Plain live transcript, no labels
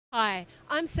Hi,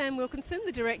 I'm Sam Wilkinson,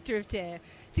 the Director of Dare.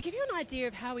 To give you an idea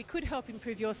of how we could help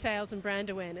improve your sales and brand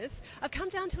awareness, I've come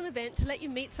down to an event to let you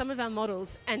meet some of our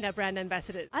models and our brand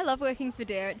ambassadors. I love working for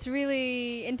Dare. It's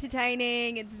really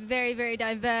entertaining, it's very, very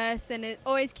diverse, and it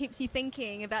always keeps you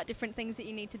thinking about different things that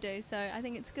you need to do, so I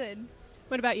think it's good.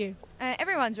 What about you?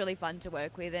 Everyone's really fun to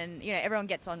work with, and everyone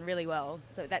gets on really well,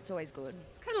 so that's always good.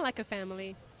 It's kind of like a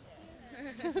family.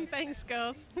 Thanks,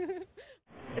 girls.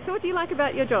 So what do you like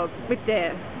about your job with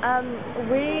Dare?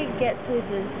 We get to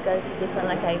just go to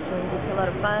different locations. It's a lot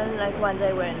of fun. Like one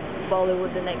day we're in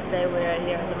Bollywood, the next day we're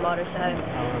here at the motor show.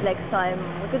 Next time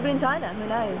we could be in China, who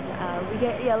knows? We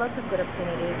get lots of good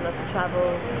opportunities, lots of travel,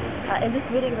 and just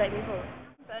meeting great people.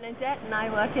 Bernadette and I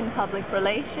work in public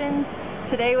relations.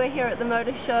 Today we're here at the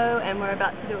motor show and we're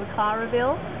about to do a car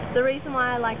reveal. The reason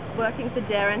why I like working for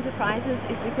Dare Enterprises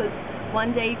is because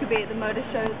one day you could be at the motor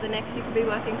show, the next you could be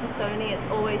working for Sony. It's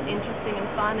always interesting and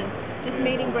fun and just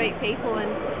meeting great people and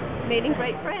meeting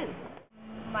great friends.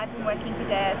 I've been working for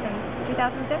Dare since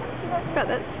 2007.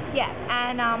 Got that? Yeah,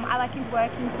 and I like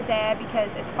working for Dare because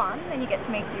it's fun and you get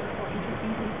to meet beautiful,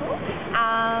 interesting people.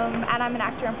 And I'm an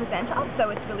actor and presenter,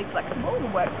 so it's really flexible. The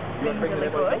work's been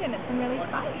really good and it's been really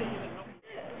exciting.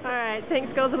 All right,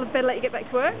 thanks girls. I'll better let you get back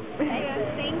to work. Thank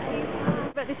you.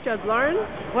 About this job, Lauren?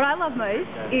 What I love most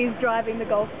is driving the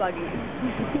golf buggies.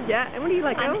 Yeah, and what do you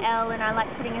like, I'm Elle? Elle, and I like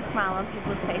putting a smile on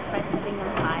people's face by giving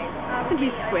them highs.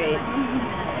 You're sweet.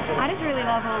 I just really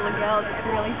love all the girls. It's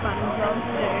a really fun job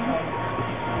to do.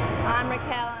 I'm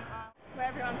Raquel. We're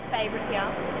everyone's favourite here.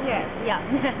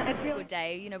 Yeah. It's a good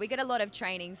day. We get a lot of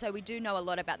training, so we do know a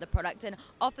lot about the product, and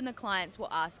often the clients will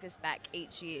ask us back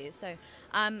each year. So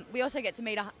we also get to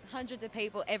meet hundreds of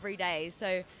people every day.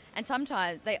 So and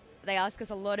sometimes they ask us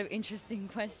a lot of interesting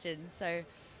questions. So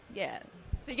yeah.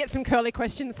 So you get some curly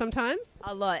questions sometimes?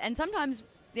 A lot, and sometimes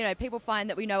people find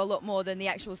that we know a lot more than the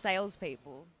actual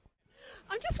salespeople.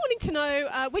 I'm just wanting to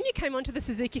know, when you came onto the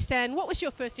Suzuki stand, what was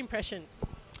your first impression?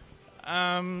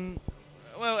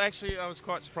 Well, actually, I was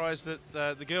quite surprised that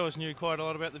the girls knew quite a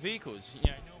lot about the vehicles.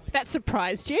 That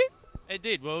surprised you? It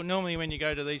did. Well, normally when you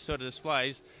go to these sort of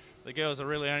displays, the girls are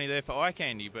really only there for eye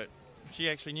candy, but she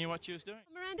actually knew what she was doing.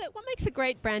 Miranda, what makes a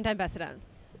great brand ambassador?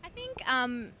 I think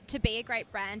to be a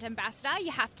great brand ambassador,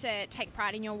 you have to take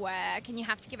pride in your work and you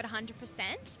have to give it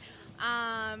 100%.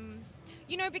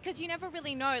 Because you never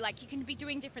really know, you can be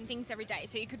doing different things every day.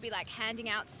 So you could be handing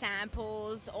out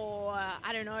samples or,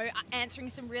 answering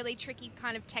some really tricky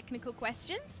kind of technical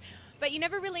questions. But you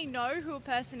never really know who a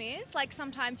person is.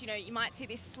 Sometimes, you might see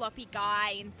this sloppy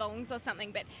guy in thongs or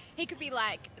something, but he could be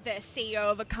the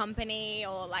CEO of a company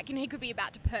or he could be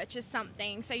about to purchase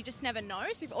something. So you just never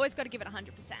know. So you've always got to give it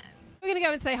 100%. We're going to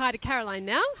go and say hi to Caroline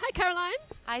now. Hi, Caroline.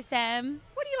 Hi, Sam.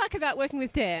 What do you like about working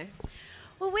with Dare?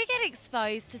 Well, we get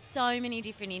exposed to so many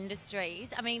different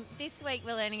industries. I mean, this week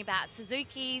we're learning about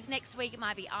Suzukis, next week it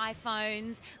might be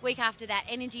iPhones, week after that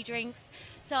energy drinks.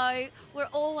 So we're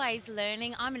always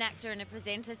learning. I'm an actor and a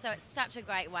presenter, so it's such a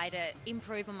great way to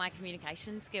improve on my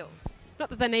communication skills.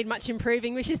 Not that they need much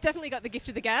improving, but she's definitely got the gift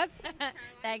of the gab.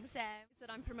 Thanks, Sam.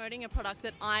 That I'm promoting a product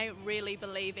that I really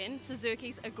believe in.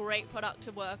 Suzuki's a great product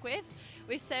to work with.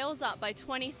 With sales up by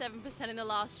 27% in the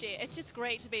last year. It's just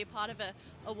great to be a part of an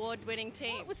award-winning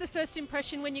team. What was the first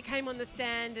impression when you came on the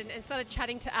stand and started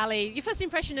chatting to Ali? Your first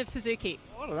impression of Suzuki?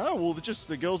 I don't know. Well,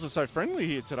 the girls are so friendly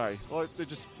here today. They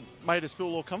just made us feel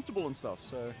all comfortable and stuff.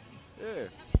 So, yeah. Are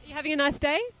you having a nice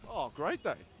day? Oh, great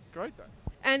day. Great day.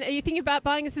 And are you thinking about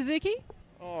buying a Suzuki?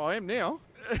 Oh, I am now.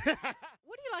 What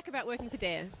do you like about working for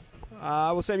Dare?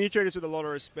 Well, Sam, you treat us with a lot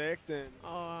of respect.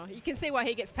 Oh, you can see why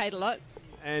he gets paid a lot.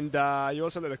 And you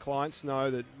also let the clients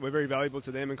know that we're very valuable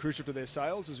to them and crucial to their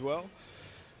sales as well.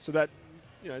 So that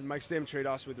makes them treat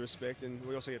us with respect, and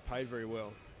we also get paid very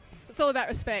well. It's all about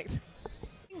respect.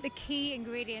 I think the key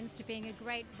ingredients to being a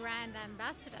great brand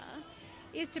ambassador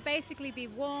is to basically be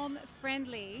warm,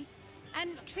 friendly,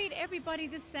 and treat everybody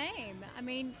the same. I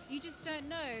mean, you just don't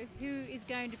know who is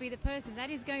going to be the person that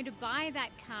is going to buy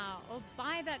that car or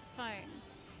buy that phone.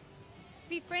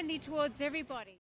 Be friendly towards everybody.